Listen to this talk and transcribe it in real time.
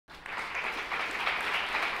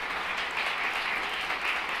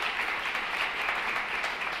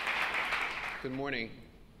Good morning.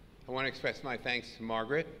 I want to express my thanks to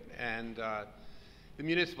Margaret and the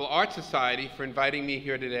Municipal Art Society for inviting me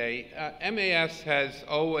here today. MAS has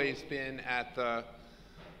always been at the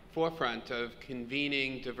forefront of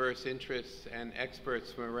convening diverse interests and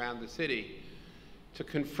experts from around the city to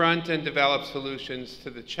confront and develop solutions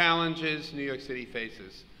to the challenges New York City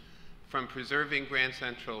faces, from preserving Grand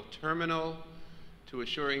Central Terminal to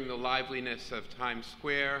assuring the liveliness of Times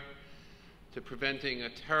Square, to preventing a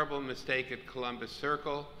terrible mistake at Columbus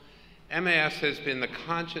Circle. MAS has been the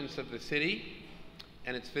conscience of the city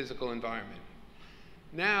and its physical environment.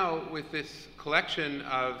 Now, with this collection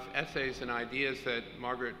of essays and ideas that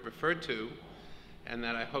Margaret referred to, and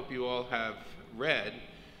that I hope you all have read,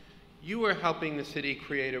 you are helping the city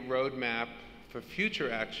create a roadmap for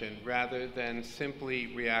future action rather than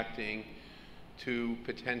simply reacting to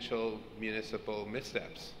potential municipal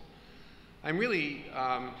missteps. I'm really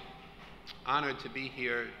honored to be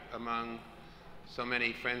here among so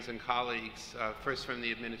many friends and colleagues, first from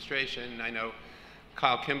the administration. I know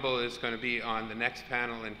Kyle Kimball is going to be on the next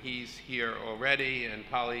panel, and he's here already, and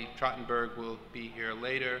Polly Trottenberg will be here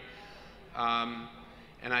later. And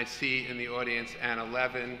I see in the audience Anna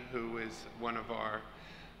Levin, who is one of our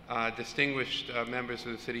distinguished members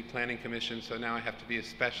of the City Planning Commission, so now I have to be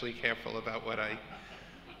especially careful about what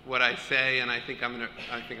I say, and I think I'm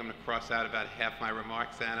gonna cross out about half my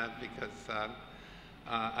remarks, Anna, because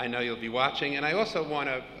I know you'll be watching. And I also want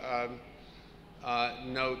to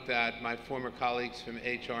note that my former colleagues from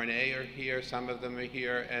HR&A are here. Some of them are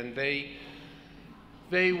here, and they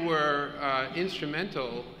were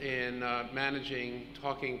instrumental in managing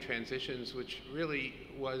talking transitions, which really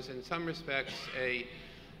was, in some respects, a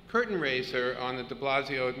curtain raiser on the de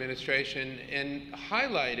Blasio administration and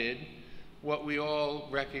highlighted what we all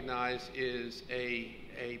recognize is a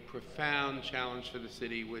profound challenge for the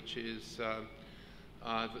city, which is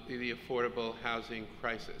the affordable housing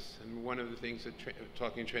crisis. And one of the things that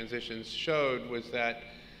Talking Transitions showed was that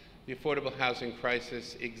the affordable housing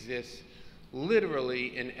crisis exists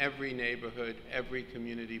literally in every neighborhood, every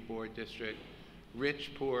community board district,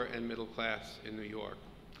 rich, poor, and middle class in New York.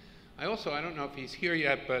 I don't know if he's here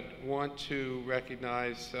yet, but want to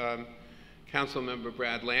recognize Councilmember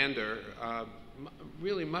Brad Lander.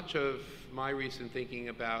 Really much of my recent thinking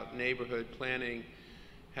about neighborhood planning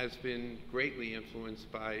has been greatly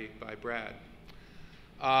influenced by Brad.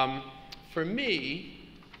 For me,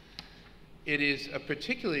 it is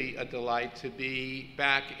particularly a delight to be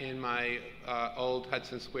back in my old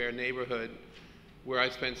Hudson Square neighborhood, where I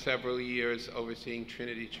spent several years overseeing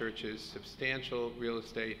Trinity Church's substantial real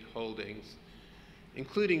estate holdings,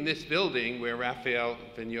 including this building where Raphael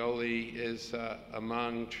Vignoli is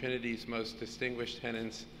among Trinity's most distinguished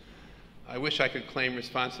tenants. I wish I could claim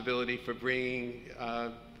responsibility for bringing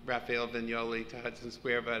Raphael Vignoli to Hudson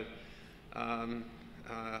Square, but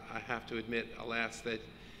I have to admit, alas, that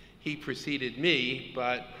he preceded me,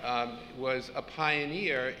 but was a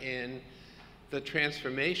pioneer in the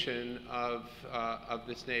transformation of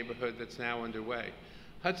this neighborhood that's now underway.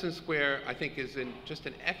 Hudson Square, I think, is just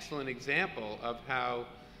an excellent example of how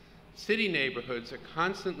city neighborhoods are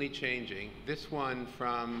constantly changing. This one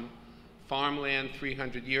from farmland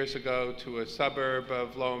 300 years ago to a suburb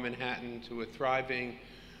of Lower Manhattan to a thriving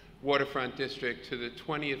waterfront district to the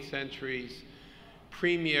 20th century's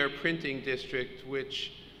premier printing district,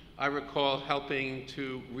 which I recall helping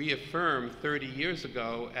to reaffirm 30 years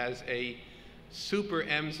ago as a super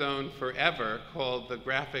M zone forever called the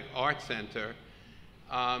Graphic Arts Center.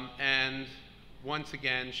 And once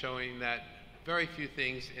again showing that very few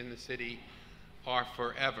things in the city are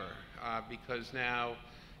forever, because now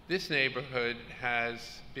this neighborhood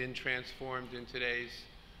has been transformed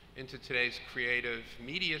into today's creative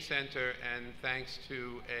media center, and thanks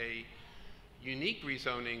to a unique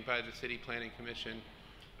rezoning by the City Planning Commission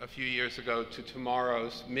a few years ago to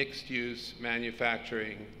tomorrow's mixed-use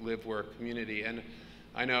manufacturing live-work community. And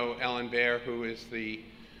I know Ellen Baer, who is the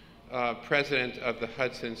president of the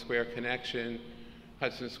Hudson Square Connection,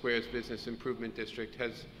 Hudson Square's Business Improvement District,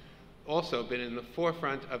 has also been in the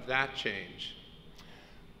forefront of that change.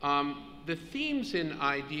 The themes and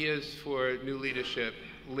ideas for new leadership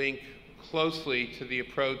link closely to the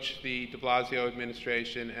approach the de Blasio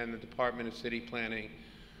administration and the Department of City Planning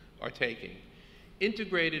are taking.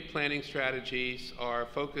 Integrated planning strategies are a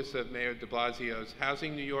focus of Mayor de Blasio's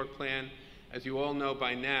Housing New York plan. As you all know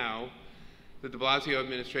by now, the de Blasio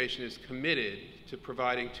administration is committed to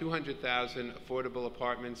providing 200,000 affordable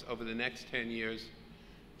apartments over the next 10 years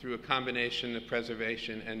through a combination of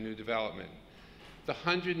preservation and new development. The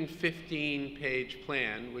 115-page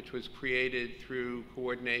plan, which was created through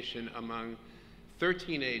coordination among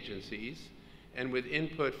 13 agencies, and with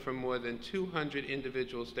input from more than 200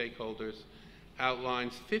 individual stakeholders,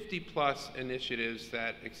 outlines 50+ initiatives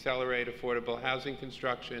that accelerate affordable housing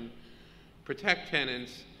construction, protect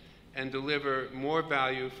tenants, and deliver more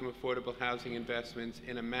value from affordable housing investments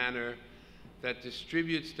in a manner that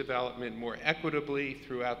distributes development more equitably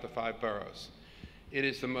throughout the 5 boroughs. It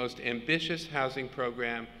is the most ambitious housing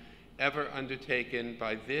program ever undertaken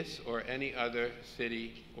by this or any other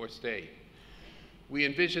city or state. We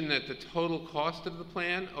envision that the total cost of the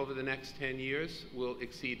plan over the next 10 years will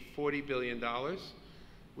exceed $40 billion,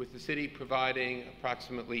 with the city providing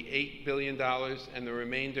approximately $8 billion and the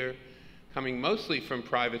remainder coming mostly from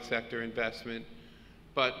private sector investment,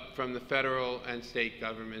 but from the federal and state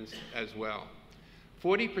governments as well.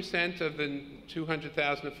 40% of the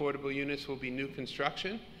 200,000 affordable units will be new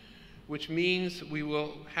construction, which means we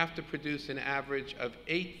will have to produce an average of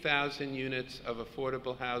 8,000 units of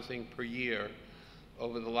affordable housing per year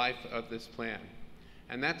over the life of this plan.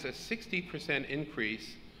 And that's a 60%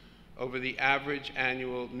 increase over the average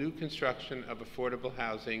annual new construction of affordable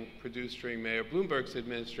housing produced during Mayor Bloomberg's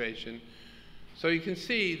administration. So you can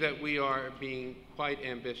see that we are being quite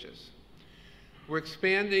ambitious. We're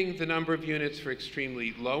expanding the number of units for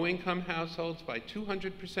extremely low-income households by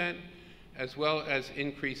 200%, as well as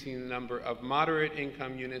increasing the number of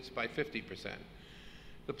moderate-income units by 50%.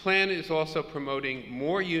 The plan is also promoting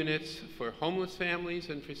more units for homeless families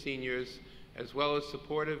and for seniors, as well as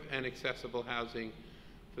supportive and accessible housing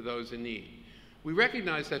for those in need. We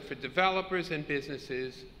recognize that for developers and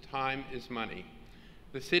businesses, time is money.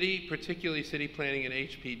 The city, particularly City Planning and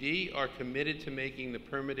HPD, are committed to making the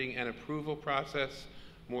permitting and approval process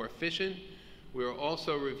more efficient. We are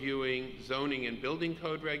also reviewing zoning and building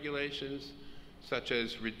code regulations, such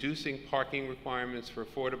as reducing parking requirements for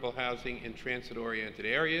affordable housing in transit-oriented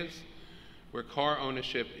areas where car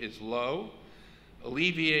ownership is low,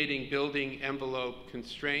 alleviating building envelope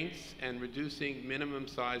constraints, and reducing minimum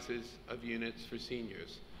sizes of units for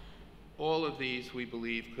seniors. All of these, we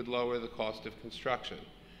believe, could lower the cost of construction.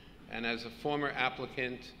 And as a former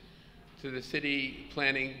applicant to the city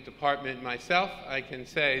planning department myself, I can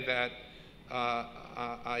say that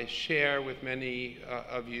I share with many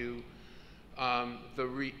of you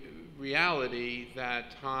the reality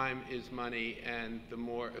that time is money, and the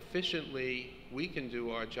more efficiently we can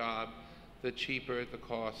do our job, the cheaper the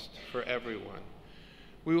cost for everyone.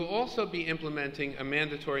 We will also be implementing a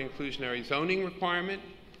mandatory inclusionary zoning requirement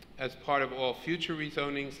as part of all future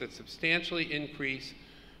rezonings that substantially increase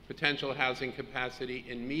potential housing capacity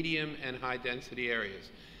in medium and high density areas.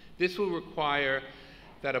 This will require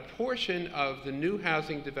that a portion of the new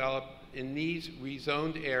housing developed in these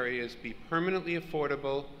rezoned areas be permanently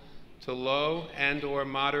affordable to low and or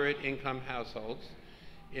moderate income households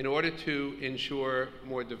in order to ensure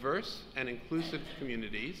more diverse and inclusive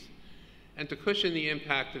communities and to cushion the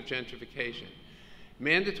impact of gentrification.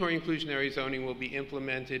 Mandatory inclusionary zoning will be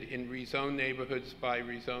implemented in rezoned neighborhoods by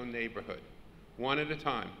rezoned neighborhood, one at a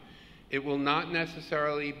time. It will not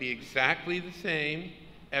necessarily be exactly the same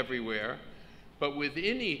everywhere, but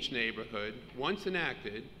within each neighborhood, once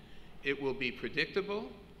enacted, it will be predictable,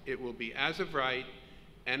 it will be as of right,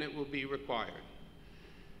 and it will be required.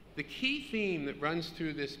 The key theme that runs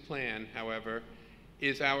through this plan, however,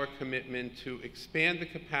 is our commitment to expand the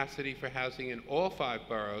capacity for housing in all 5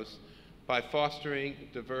 boroughs by fostering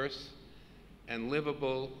diverse and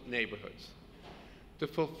livable neighborhoods. To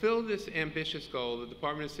fulfill this ambitious goal, the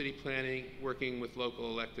Department of City Planning, working with local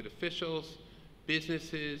elected officials,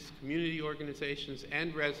 businesses, community organizations,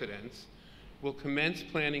 and residents, will commence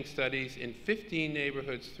planning studies in 15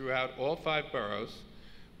 neighborhoods throughout all 5 boroughs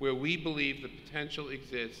where we believe the potential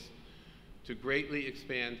exists to greatly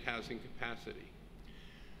expand housing capacity.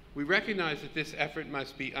 We recognize that this effort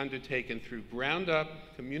must be undertaken through ground-up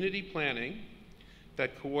community planning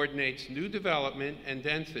that coordinates new development and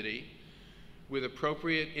density with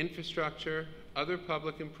appropriate infrastructure, other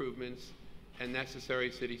public improvements, and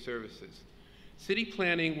necessary city services. City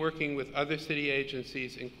planning, working with other city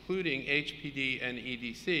agencies, including HPD and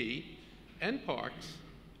EDC, and parks,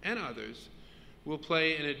 and others, will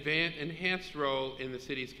play an enhanced role in the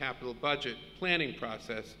city's capital budget planning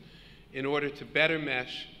process in order to better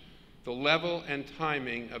mesh the level and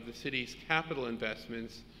timing of the city's capital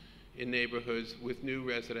investments in neighborhoods with new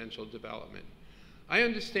residential development. I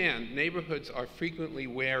understand neighborhoods are frequently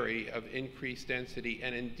wary of increased density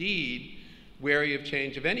and indeed wary of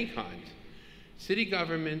change of any kind. City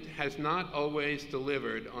government has not always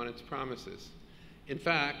delivered on its promises. In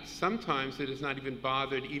fact, sometimes it has not even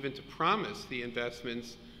bothered even to promise the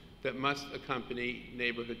investments that must accompany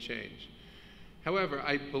neighborhood change. However,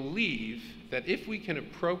 I believe that if we can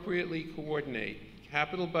appropriately coordinate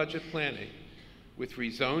capital budget planning With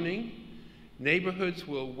rezoning, neighborhoods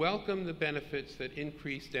will welcome the benefits that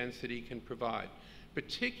increased density can provide,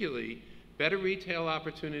 particularly better retail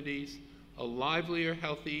opportunities, a livelier,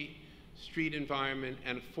 healthy street environment,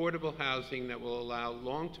 and affordable housing that will allow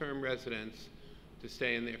long-term residents to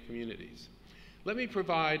stay in their communities. Let me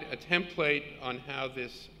provide a template on how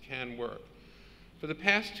this can work. For the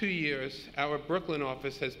past 2 years, our Brooklyn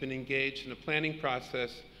office has been engaged in a planning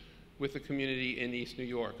process with the community in East New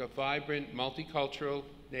York, a vibrant, multicultural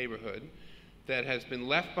neighborhood that has been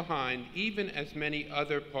left behind even as many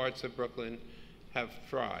other parts of Brooklyn have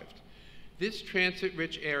thrived. This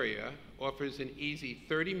transit-rich area offers an easy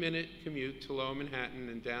 30-minute commute to Lower Manhattan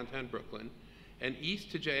and downtown Brooklyn, and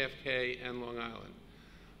east to JFK and Long Island.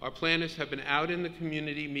 Our planners have been out in the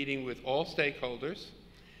community meeting with all stakeholders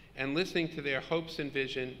and listening to their hopes and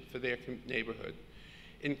vision for their neighborhood.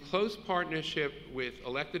 In close partnership with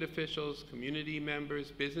elected officials, community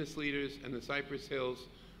members, business leaders, and the Cypress Hills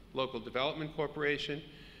Local Development Corporation,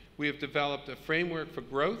 we have developed a framework for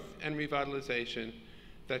growth and revitalization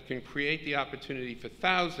that can create the opportunity for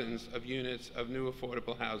thousands of units of new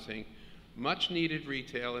affordable housing, much needed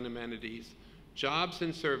retail and amenities, jobs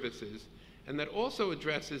and services, and that also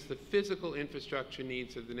addresses the physical infrastructure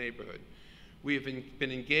needs of the neighborhood. We have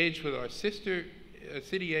been engaged with our sister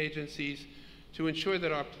city agencies to ensure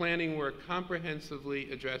that our planning work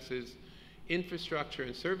comprehensively addresses infrastructure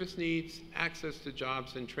and service needs, access to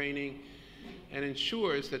jobs and training, and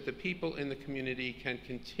ensures that the people in the community can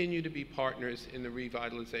continue to be partners in the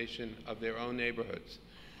revitalization of their own neighborhoods.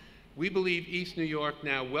 We believe East New York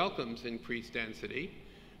now welcomes increased density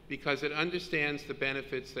because it understands the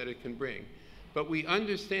benefits that it can bring. But we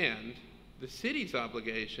understand the city's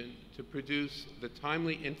obligation to produce the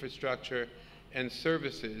timely infrastructure and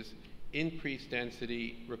services increased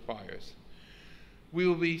density requires. We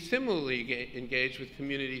will be similarly engaged with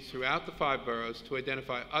communities throughout the 5 boroughs to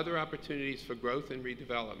identify other opportunities for growth and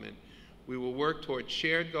redevelopment. We will work toward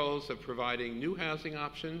shared goals of providing new housing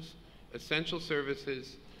options, essential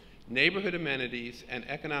services, neighborhood amenities, and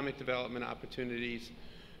economic development opportunities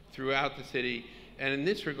throughout the city, and in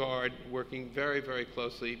this regard, working very, very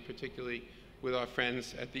closely, particularly with our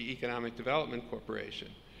friends at the Economic Development Corporation.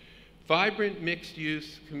 Vibrant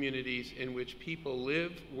mixed-use communities in which people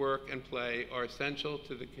live, work, and play are essential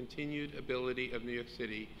to the continued ability of New York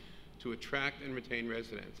City to attract and retain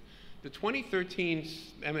residents. The 2013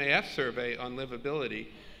 MAF survey on livability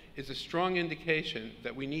is a strong indication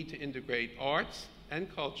that we need to integrate arts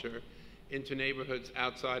and culture into neighborhoods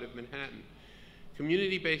outside of Manhattan.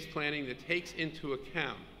 Community-based planning that takes into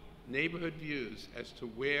account neighborhood views as to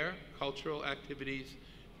where cultural activities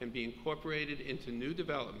can be incorporated into new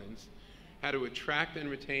developments, how to attract and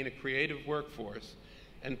retain a creative workforce,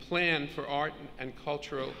 and plan for art and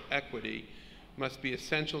cultural equity must be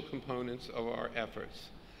essential components of our efforts.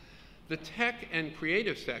 The tech and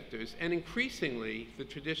creative sectors, and increasingly the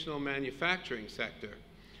traditional manufacturing sector,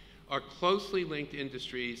 are closely linked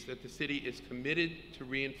industries that the city is committed to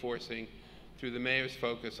reinforcing through the mayor's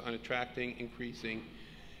focus on attracting, increasing,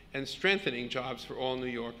 and strengthening jobs for all New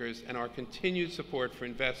Yorkers, and our continued support for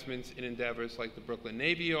investments in endeavors like the Brooklyn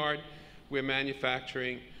Navy Yard, where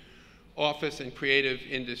manufacturing, office, and creative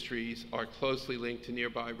industries are closely linked to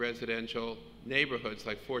nearby residential neighborhoods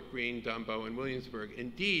like Fort Greene, Dumbo, and Williamsburg.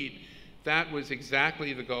 Indeed, that was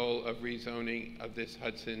exactly the goal of rezoning of this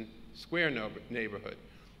Hudson Square neighborhood.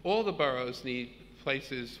 All the boroughs need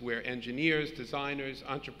places where engineers, designers,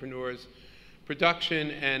 entrepreneurs,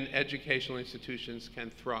 production, and educational institutions can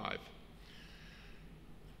thrive.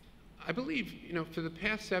 I believe, for the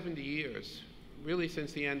past 70 years, really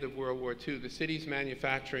since the end of World War II, the city's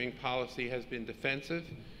manufacturing policy has been defensive.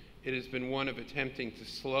 It has been one of attempting to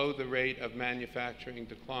slow the rate of manufacturing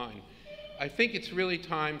decline. I think it's really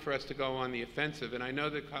time for us to go on the offensive, and I know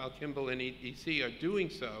that Kyle Kimball and EDC are doing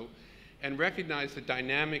so and recognize the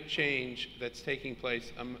dynamic change that's taking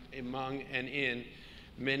place among and in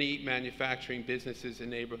many manufacturing businesses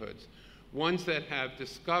and neighborhoods, ones that have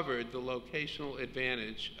discovered the locational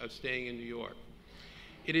advantage of staying in New York.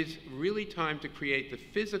 It is really time to create the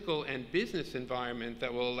physical and business environment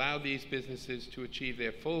that will allow these businesses to achieve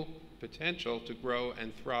their full potential to grow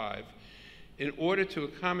and thrive. In order to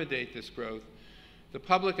accommodate this growth, the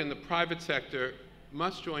public and the private sector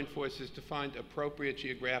must join forces to find appropriate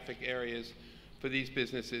geographic areas for these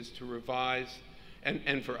businesses to revise,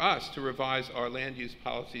 and for us to revise our land use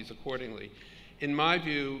policies accordingly. In my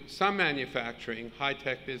view, some manufacturing,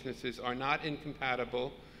 high-tech businesses are not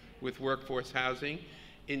incompatible with workforce housing.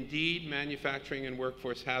 Indeed, manufacturing and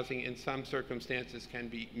workforce housing in some circumstances can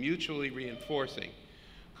be mutually reinforcing.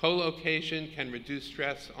 Co-location can reduce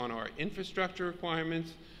stress on our infrastructure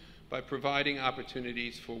requirements, by providing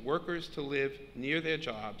opportunities for workers to live near their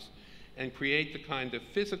jobs and create the kind of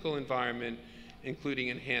physical environment, including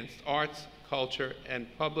enhanced arts, culture, and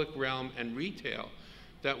public realm and retail,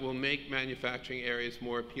 that will make manufacturing areas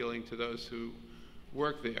more appealing to those who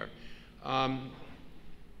work there.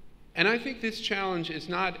 And I think this challenge is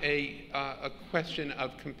not a question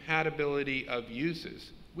of compatibility of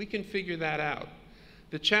uses. We can figure that out.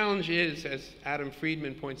 The challenge is, as Adam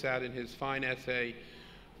Friedman points out in his fine essay,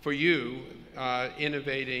 For You,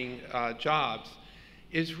 Innovating Jobs,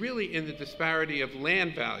 is really in the disparity of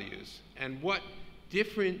land values and what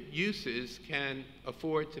different uses can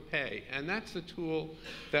afford to pay. And that's the tool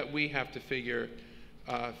that we have to figure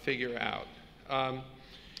out.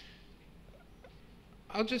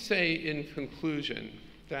 I'll just say in conclusion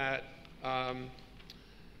that I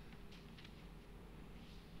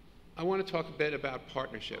want to talk a bit about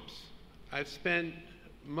partnerships. I've spent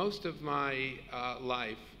most of my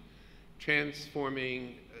life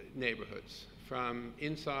transforming neighborhoods from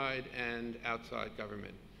inside and outside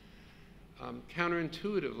government.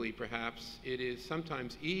 Counterintuitively, perhaps, it is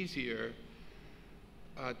sometimes easier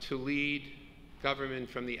to lead government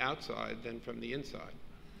from the outside than from the inside.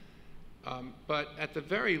 But at the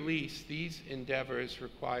very least, these endeavors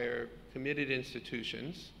require committed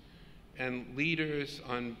institutions and leaders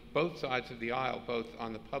on both sides of the aisle, both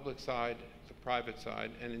on the public side, the private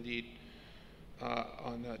side, and indeed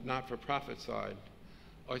on the not-for-profit side.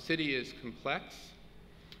 Our city is complex.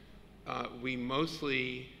 We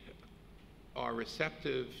mostly are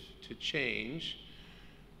receptive to change,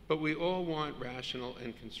 but we all want rational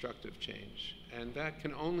and constructive change. And that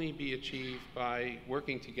can only be achieved by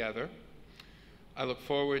working together. I look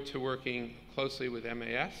forward to working closely with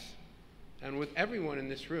MAS and with everyone in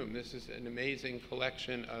this room. This is an amazing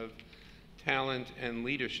collection of talent and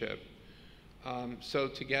leadership. So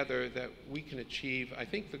together that we can achieve, I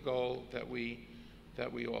think, the goal that we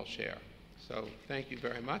all share. So thank you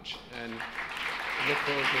very much, and I look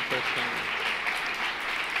forward to the first time.